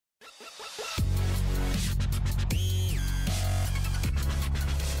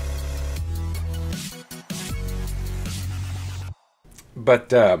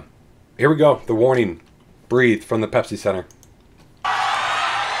But here we go. The warning. Breathe from the Pepsi Center.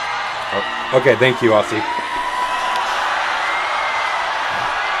 Oh, okay, thank you, Aussie.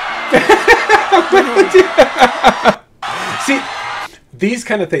 See, these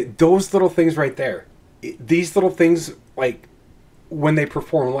kind of things, those little things right there, these little things, like when they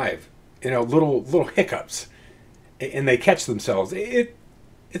perform live, little hiccups, and they catch themselves.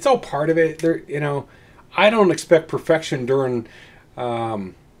 It's all part of it. I don't expect perfection during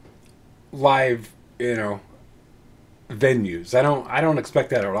live, venues. I don't expect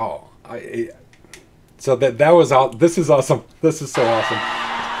that at all. So that was all. This is awesome. This is so awesome.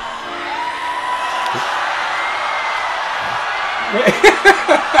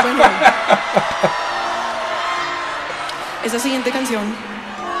 Bueno, esa siguiente canción,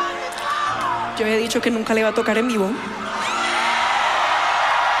 yo había dicho que nunca la iba a tocar en vivo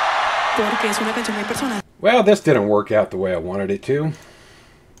porque es una canción muy personal. Well, this didn't work out the way I wanted it to.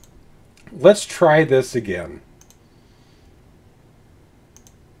 Let's try this again.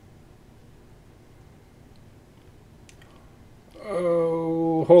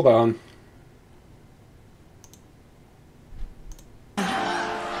 Oh, hold on.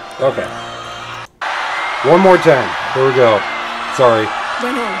 Okay. One more time. Here we go. Sorry.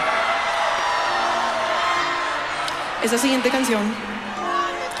 Bueno, esa siguiente canción,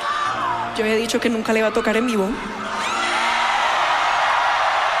 yo había dicho que nunca la iba a tocar en vivo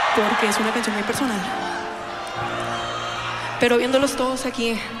porque es una canción muy personal. Pero viéndolos todos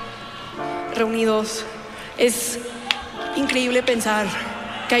aquí reunidos, es increíble pensar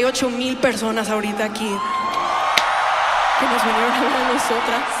que hay 8,000 personas ahorita aquí que nos vinieron a ver a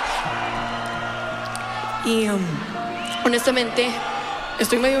nosotras. Y honestamente,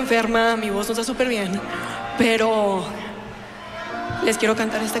 estoy medio enferma, mi voz no está súper bien, pero les quiero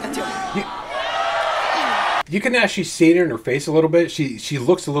cantar esta canción. You can actually see it in her face a little bit. She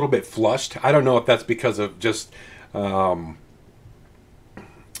looks a little bit flushed. I don't know if that's because of just, I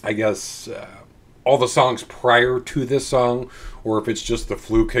guess, all the songs prior to this song, or if it's just the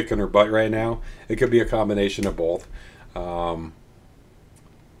flu kicking her butt right now. It could be a combination of both.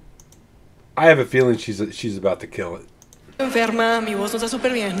 I have a feeling she's about to kill it. Enferma, mi voz no está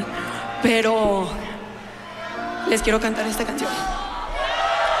súper bien, pero les quiero cantar esta canción.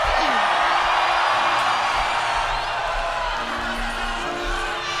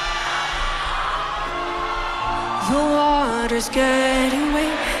 The water's getting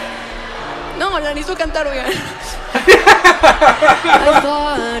way. No, la necesito cantar, oigan. I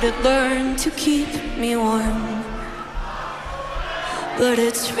thought it learned to keep me warm, but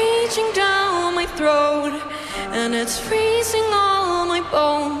it's reaching down my throat and it's freezing all my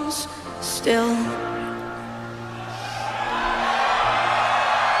bones still.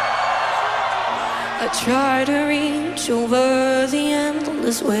 I try to reach over the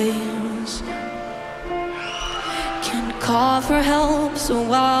endless waves, can't call for help,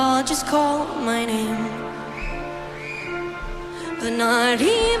 so I'll just call my name. But not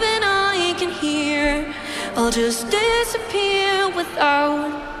even I can hear, I'll just disappear without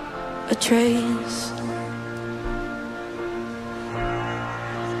a trace.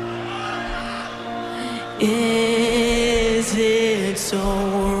 Is it so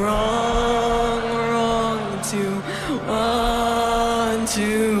wrong to want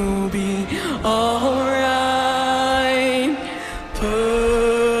to be alright?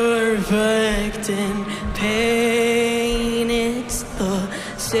 Perfect in pain, it's the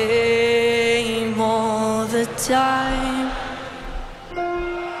same all the time.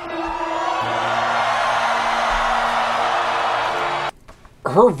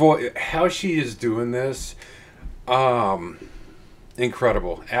 Her voice, how she is doing this,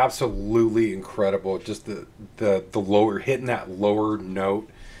 incredible, absolutely incredible. Just the lower, hitting that lower note,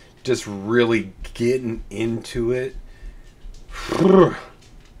 just really getting into it.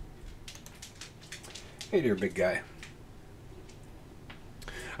 Hey there, big guy.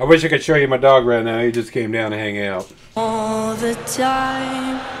 I wish I could show you my dog right now. He just came down to hang out. All the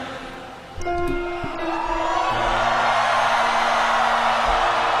time.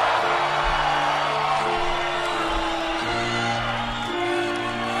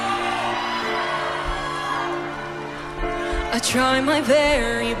 I try my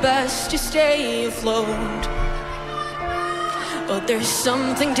very best to stay afloat, but there's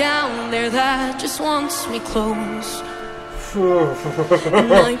something down there that just wants me close.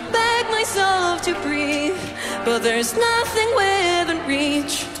 And I beg myself to breathe, but there's nothing within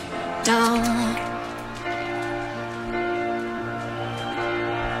reach down.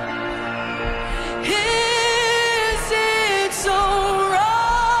 Is it so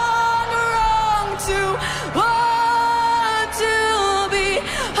wrong to want to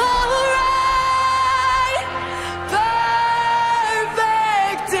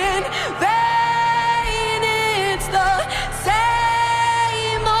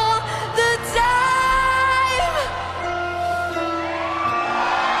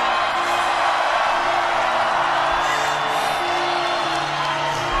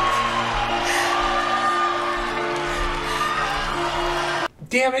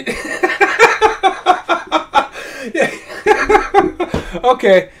damn it.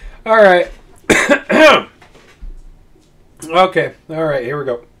 Okay. All right. Okay. All right. Here we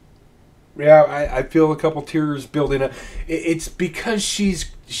go. Yeah, I feel a couple tears building up. It's because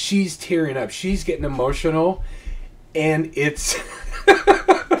she's tearing up. She's getting emotional, and it's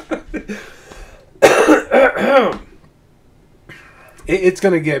it's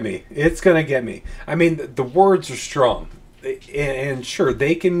gonna get me. It's gonna get me. I mean, the words are strong, and sure,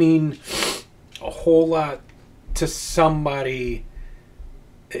 they can mean a whole lot to somebody.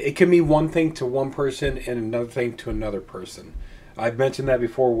 It can mean one thing to one person and another thing to another person. I've mentioned that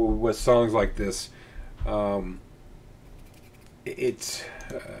before with songs like this. It's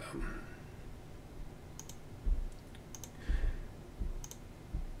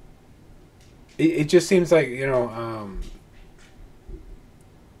it just seems like, you know,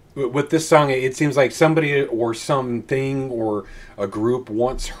 with this song, it seems like somebody or something or a group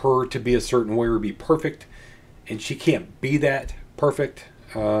wants her to be a certain way or be perfect, and she can't be that perfect.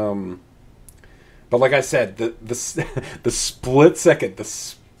 But like I said, the split second,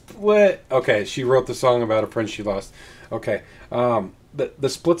 okay, she wrote the song about a friend she lost. Okay, the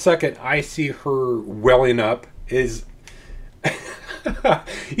split second I see her welling up is,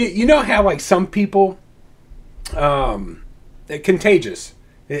 you know how like some people, contagious.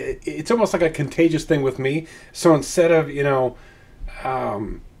 It's almost like a contagious thing with me. So instead of, you know,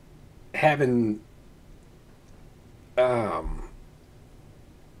 having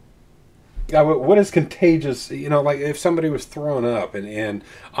yeah, what is contagious? You know, like if somebody was throwing up, and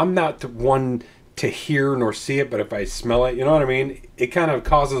I'm not the one to hear nor see it, but if I smell it, you know what I mean? It kind of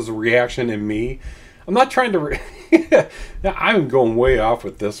causes a reaction in me. I'm not trying to. I'm going way off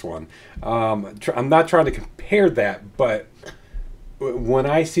with this one. I'm not trying to compare that, but when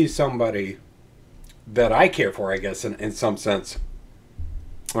I see somebody that I care for, I guess in some sense,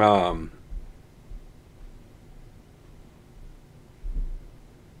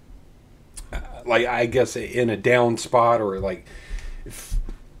 like I guess in a down spot, or like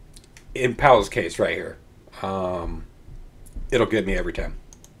in Pal's case right here, it'll get me every time.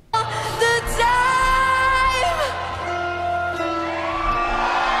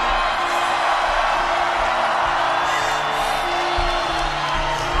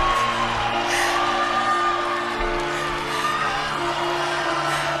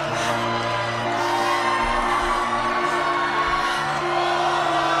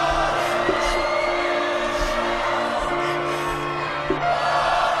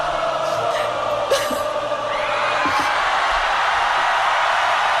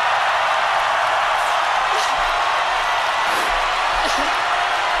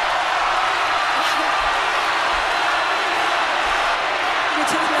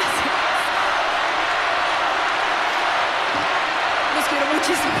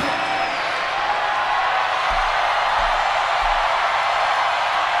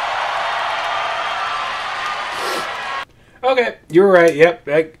 Okay, you're right. Yep,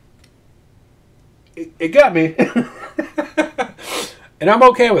 it got me, and I'm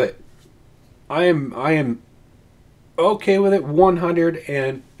okay with it. I am okay with it.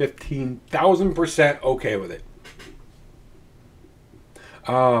 115,000% okay with it.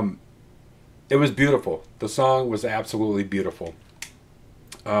 It was beautiful. The song was absolutely beautiful.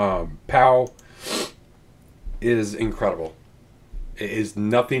 Pal is incredible. It is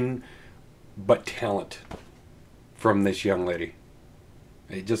nothing but talent from this young lady.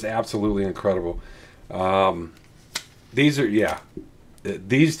 It's just absolutely incredible. These are, yeah,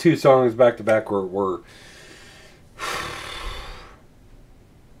 these two songs back to back were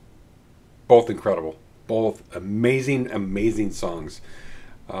both incredible, both amazing songs.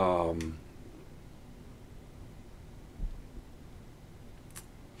 Like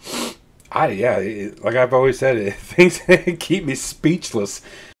I've always said, things keep me speechless.